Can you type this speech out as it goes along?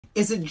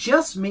Is it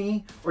just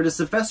me, or does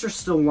Sylvester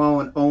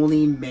Stallone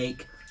only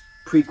make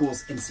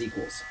prequels and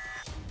sequels?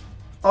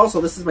 Also,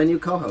 this is my new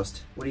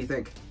co-host. What do you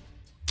think?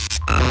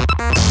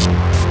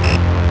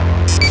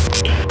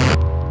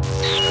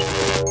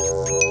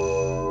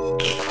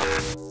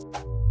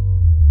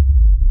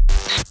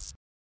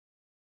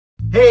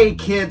 Hey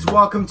kids,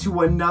 welcome to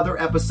another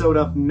episode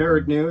of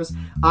Nerd News.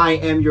 I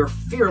am your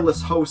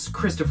fearless host,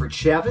 Christopher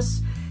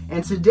Chavez,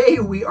 and today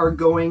we are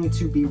going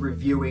to be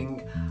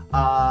reviewing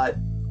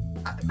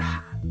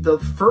the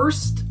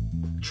first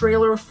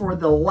trailer for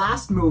the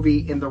last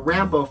movie in the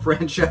Rambo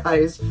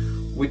franchise,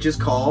 which is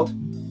called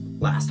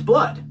Last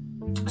Blood.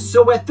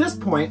 So at this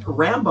point,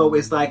 Rambo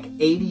is like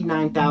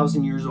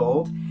 89,000 years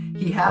old.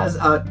 He has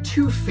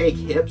 2 fake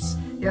hips.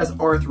 He has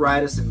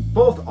arthritis in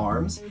both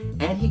arms,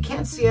 and he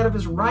can't see out of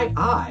his right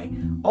eye.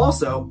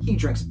 Also, he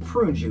drinks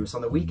prune juice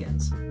on the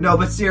weekends. No,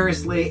 but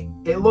seriously,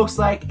 it looks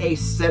like a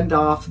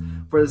send-off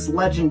for this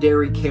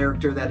legendary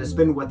character that has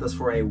been with us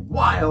for a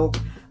while.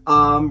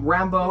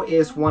 Rambo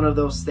is one of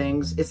those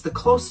things. It's the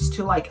closest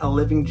to like a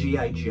living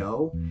G.I.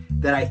 Joe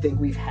that I think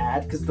we've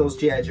had, because those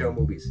G.I. Joe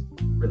movies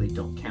really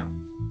don't count,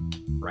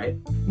 right?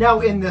 Now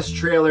in this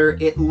trailer,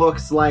 it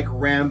looks like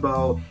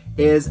Rambo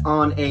is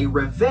on a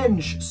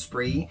revenge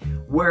spree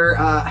where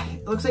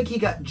it looks like he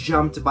got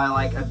jumped by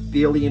like a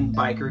billion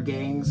biker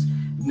gangs.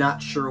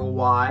 Not sure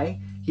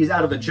why. He's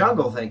out of a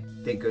jungle, thank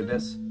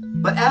goodness.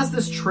 But as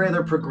this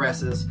trailer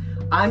progresses,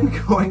 I'm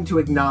going to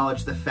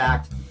acknowledge the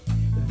fact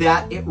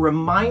that it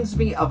reminds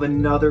me of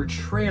another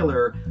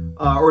trailer,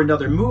 or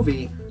another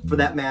movie for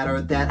that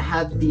matter, that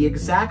had the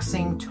exact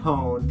same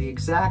tone, the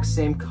exact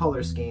same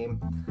color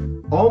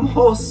scheme,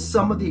 almost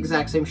some of the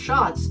exact same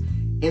shots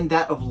in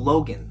that of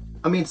Logan.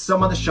 I mean,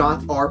 some of the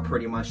shots are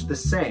pretty much the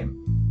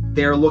same.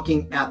 They're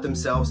looking at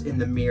themselves in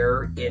the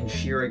mirror in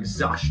sheer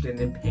exhaustion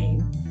and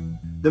pain.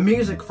 The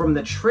music from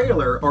the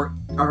trailer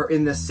are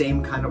in the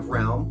same kind of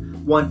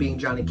realm, one being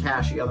Johnny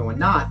Cash, the other one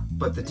not,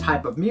 but the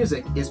type of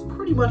music is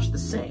pretty much the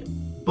same.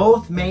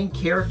 Both main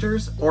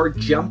characters are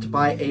jumped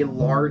by a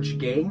large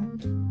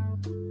gang.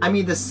 I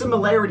mean, the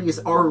similarities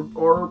are,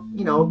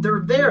 you know, they're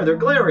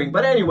glaring.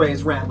 But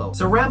anyways, Rambo.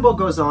 So Rambo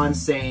goes on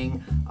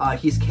saying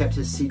he's kept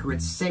his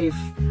secrets safe.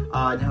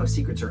 Now his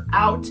secrets are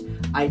out.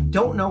 I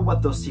don't know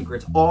what those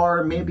secrets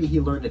are. Maybe he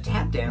learned to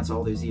tap dance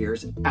all these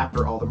years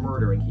after all the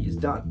murdering he's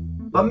done.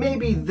 But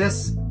maybe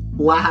this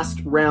last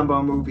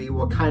Rambo movie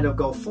will kind of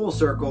go full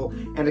circle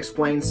and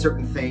explain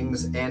certain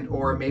things, and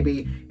or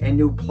maybe a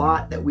new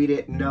plot that we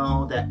didn't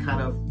know that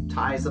kind of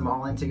ties them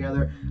all in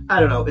together. I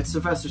don't know. It's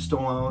Sylvester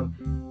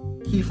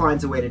Stallone. He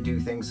finds a way to do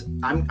things.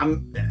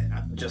 I'm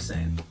just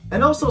saying.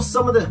 And also,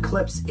 some of the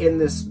clips in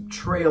this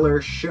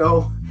trailer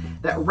show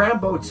that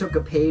Rambo took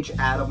a page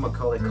out of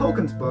Macaulay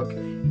Culkin's book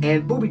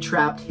and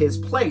booby-trapped his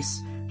place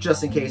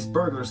just in case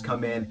burglars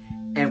come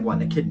in and want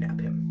to kidnap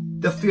him.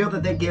 The feel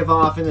that they give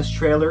off in this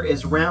trailer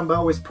is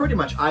Rambo is pretty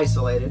much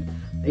isolated.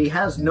 He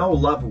has no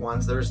loved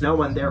ones. There's no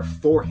one there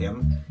for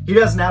him. He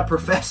doesn't have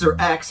Professor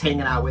X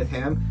hanging out with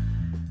him.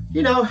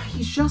 You know,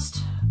 he's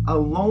just a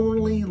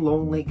lonely,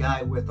 lonely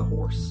guy with a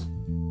horse.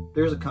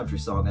 There's a country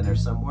song in there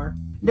somewhere.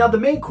 Now, the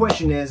main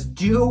question is,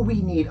 do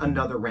we need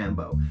another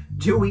Rambo?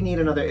 Do we need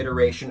another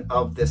iteration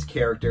of this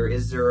character?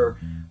 Is there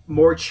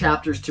more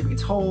chapters to be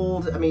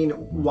told? I mean,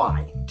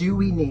 why? Do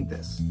we need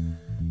this?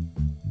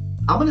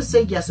 I'm going to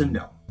say yes and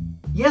no.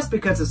 Yes,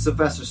 because it's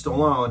Sylvester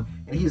Stallone,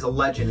 and he's a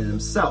legend in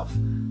himself.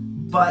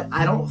 But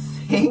I don't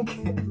think...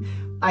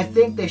 I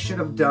think they should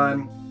have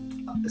done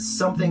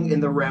something in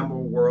the Rambo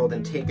world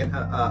and taken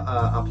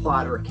a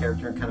plot or a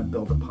character and kind of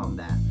build upon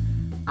that.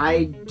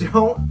 I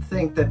don't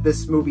think that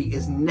this movie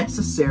is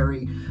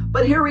necessary,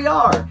 but here we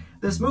are.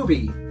 This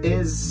movie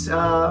is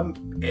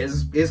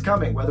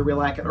coming, whether we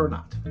like it or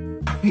not.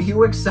 Are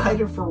you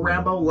excited for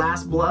Rambo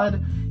Last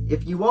Blood?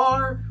 If you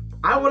are,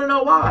 I want to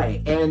know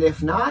why. And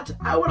if not,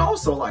 I would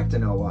also like to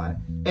know why.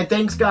 And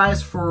thanks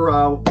guys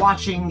for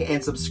watching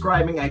and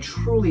subscribing. I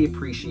truly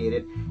appreciate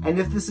it. And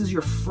if this is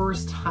your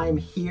first time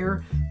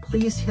here,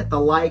 please hit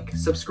the like,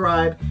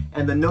 subscribe,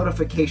 and the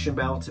notification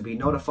bell to be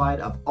notified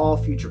of all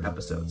future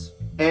episodes.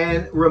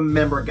 And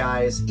remember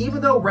guys,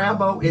 even though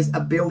Rambo is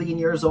a billion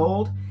years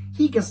old,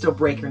 he can still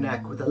break your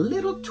neck with a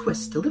little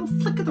twist, a little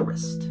flick of the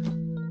wrist.